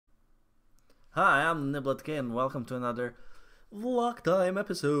Hi, I'm NibletK and welcome to another Vlogtime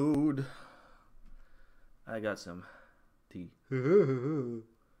episode. I got some tea.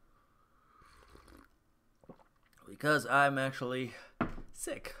 Because I'm actually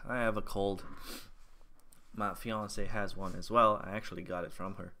sick. I have a cold. My fiance has one as well. I actually got it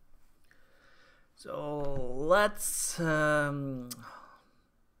from her. So let's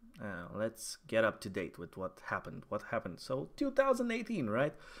get up to date with what happened. What happened? So 2018,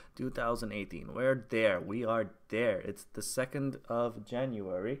 right? 2018. We're there. We are there. It's the 2nd of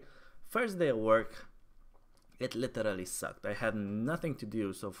January. First day of work. It literally sucked. I had nothing to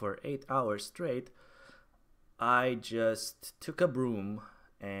do, so for 8 hours straight, I just took a broom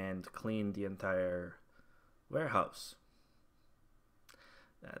and cleaned the entire warehouse.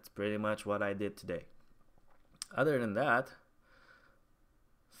 That's pretty much what I did today. Other than that,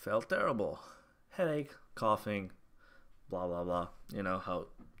 felt terrible. Headache, coughing, blah blah blah. You know how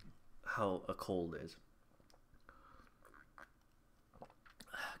a cold is.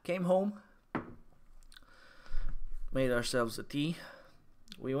 Came home, made ourselves a tea.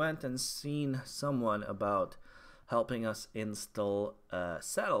 We went and seen someone about helping us install a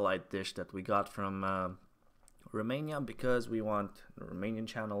satellite dish that we got from Romania because we want Romanian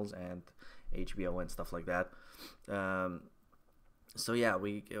channels and HBO and stuff like that. So yeah,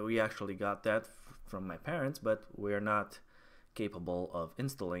 we actually got that from my parents, but we're not capable of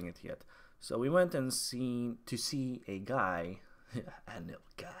installing it yet. So we went and see a guy, a new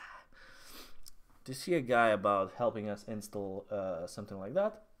guy, to see a guy about helping us install something like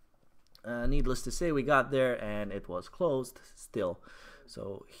that. Needless to say, we got there and it was closed still.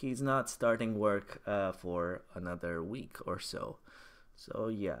 So he's not starting work for another week or so. So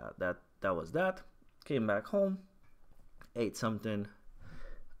yeah, that was that. Came back home, ate something,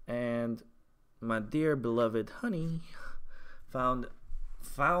 and my dear beloved honey found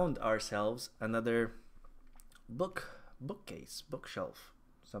ourselves another bookshelf,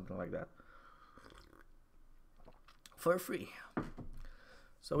 something like that, for free.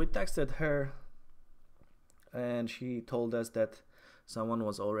 So we texted her and she told us that someone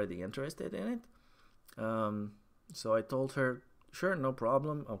was already interested in it. So I told her, sure, no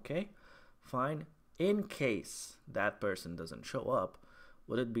problem, okay, fine. In case that person doesn't show up,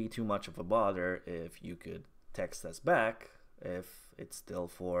 would it be too much of a bother if you could text us back if it's still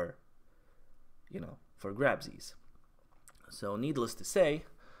for grabsies? So needless to say,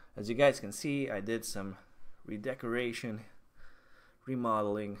 as you guys can see, I did some redecoration,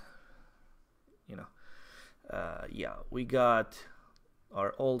 remodeling. Yeah, we got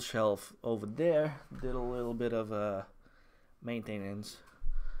our old shelf over there, did a little bit of maintenance.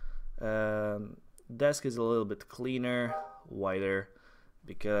 Desk is a little bit cleaner, wider,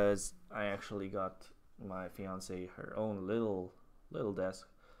 because I actually got my fiance her own little desk,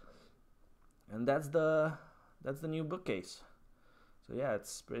 and that's the new bookcase. So yeah,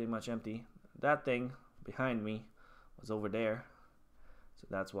 it's pretty much empty. That thing behind me was over there, so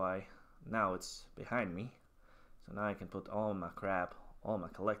that's why now it's behind me. So now I can put all my crap, all my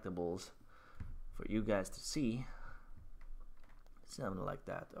collectibles for you guys to see. Something like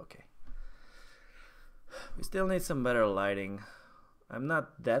that. Okay. We still need some better lighting. I'm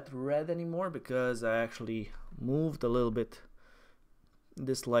not that red anymore because I actually moved a little bit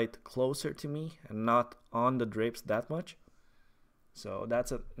this light closer to me and not on the drapes that much. So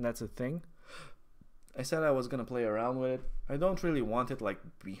that's a thing. I said I was gonna play around with it. I don't really want it like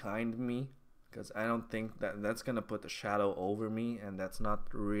behind me because I don't think that's gonna put a shadow over me, and that's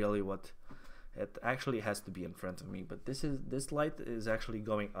not really what it actually has to be in front of me. But this light is actually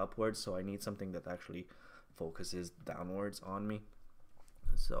going upwards, so I need something that actually focuses downwards on me.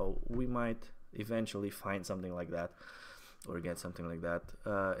 So we might eventually find something like that or get something like that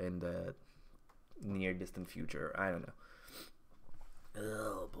in the near distant future. I don't know.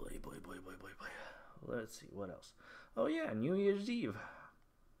 Oh boy. Let's see what else. Oh yeah, New Year's Eve.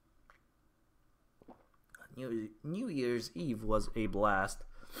 New Year's Eve was a blast.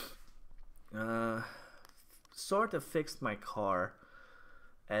 Sort of fixed my car,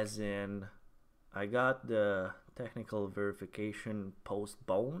 as in I got the technical verification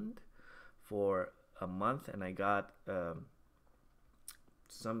postponed for a month, and I got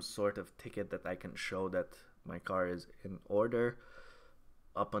some sort of ticket that I can show that my car is in order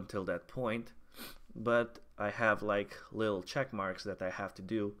up until that point. But I have like little check marks that I have to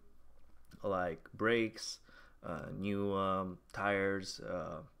do, like brakes, new tires,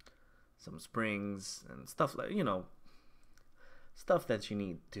 some springs, and stuff like, stuff that you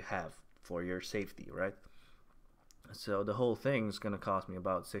need to have for your safety, right? So the whole thing is gonna cost me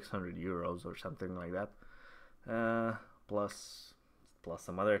about 600 euros or something like that, plus plus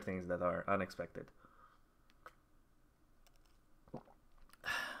some other things that are unexpected.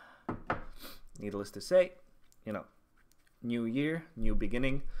 Needless to say, you know, new year, new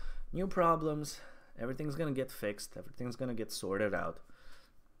beginning, new problems. Everything's gonna get fixed. Everything's gonna get sorted out.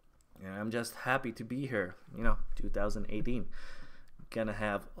 And I'm just happy to be here. 2018. Gonna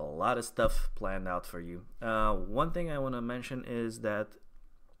have a lot of stuff planned out for you. One thing I want to mention is that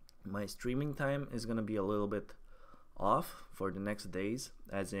my streaming time is gonna be a little bit off for the next days,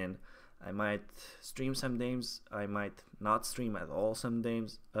 as in I might stream some days, I might not stream at all some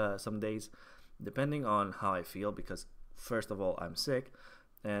days, depending on how I feel, because first of all, I'm sick,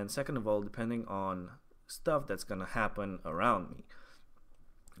 and second of all, depending on stuff that's gonna happen around me.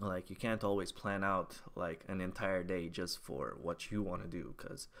 Like, you can't always plan out like an entire day just for what you want to do,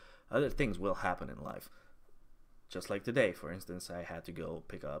 because other things will happen in life. Just like today, for instance, I had to go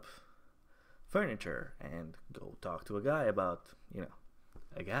pick up furniture and go talk to a guy about,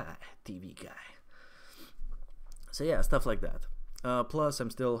 a guy, TV guy. So yeah, stuff like that. Plus, I'm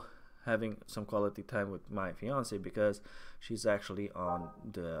still having some quality time with my fiance, because she's actually on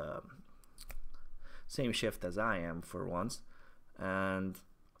the same shift as I am for once. And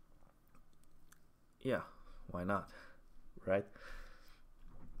yeah, why not, right?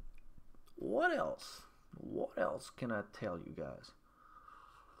 What else? What else can I tell you guys?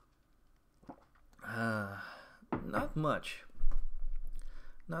 Not much.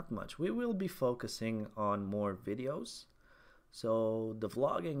 Not much. We will be focusing on more videos. So the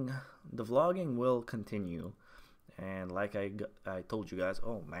vlogging will continue. And like I told you guys,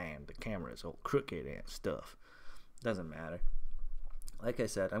 oh man, the camera is all crooked and stuff. Doesn't matter. Like I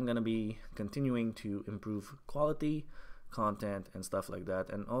said, I'm gonna be continuing to improve quality, content, and stuff like that.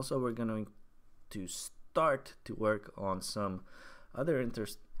 And also we're going to start to work on some other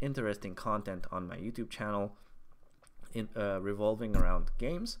interesting content on my YouTube channel, revolving around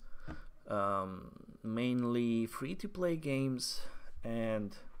games, mainly free-to-play games,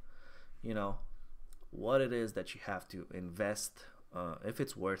 and what it is that you have to invest, if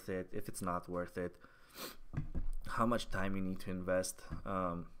it's worth it, if it's not worth it, how much time you need to invest,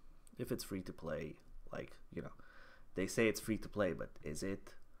 if it's free to play. Like, they say it's free to play, but is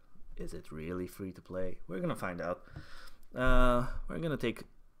it really free to play? We're gonna find out. We're gonna take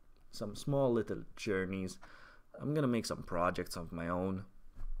some small little journeys. I'm gonna make some projects of my own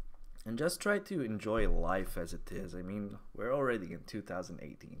and just try to enjoy life as it is. I mean, we're already in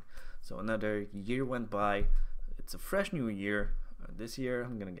 2018, so another year went by. It's a fresh new year. This year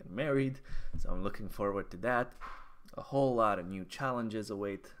I'm gonna get married, so I'm looking forward to that. A whole lot of new challenges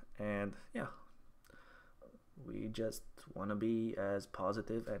await, and yeah, we just want to be as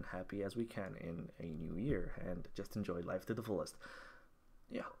positive and happy as we can in a new year and just enjoy life to the fullest.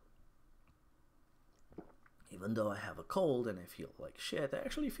 Yeah. Even though I have a cold and I feel like shit, I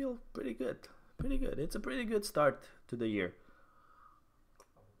actually feel pretty good. Pretty good. It's a pretty good start to the year.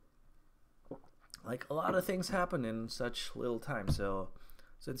 Like, a lot of things happen in such little time, so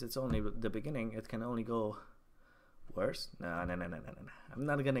since it's only the beginning, it can only go worse. No. I'm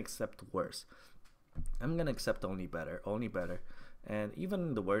not gonna accept worse. I'm gonna accept only better. And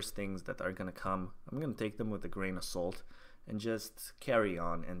even the worst things that are gonna come, I'm gonna take them with a grain of salt and just carry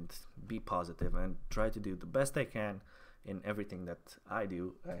on and be positive and try to do the best I can in everything that I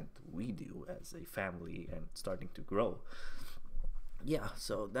do and we do as a family and starting to grow. Yeah,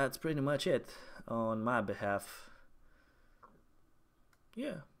 so that's pretty much it on my behalf.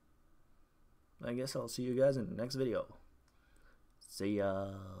 Yeah, I guess I'll see you guys in the next video. See ya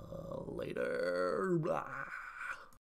later. Blah.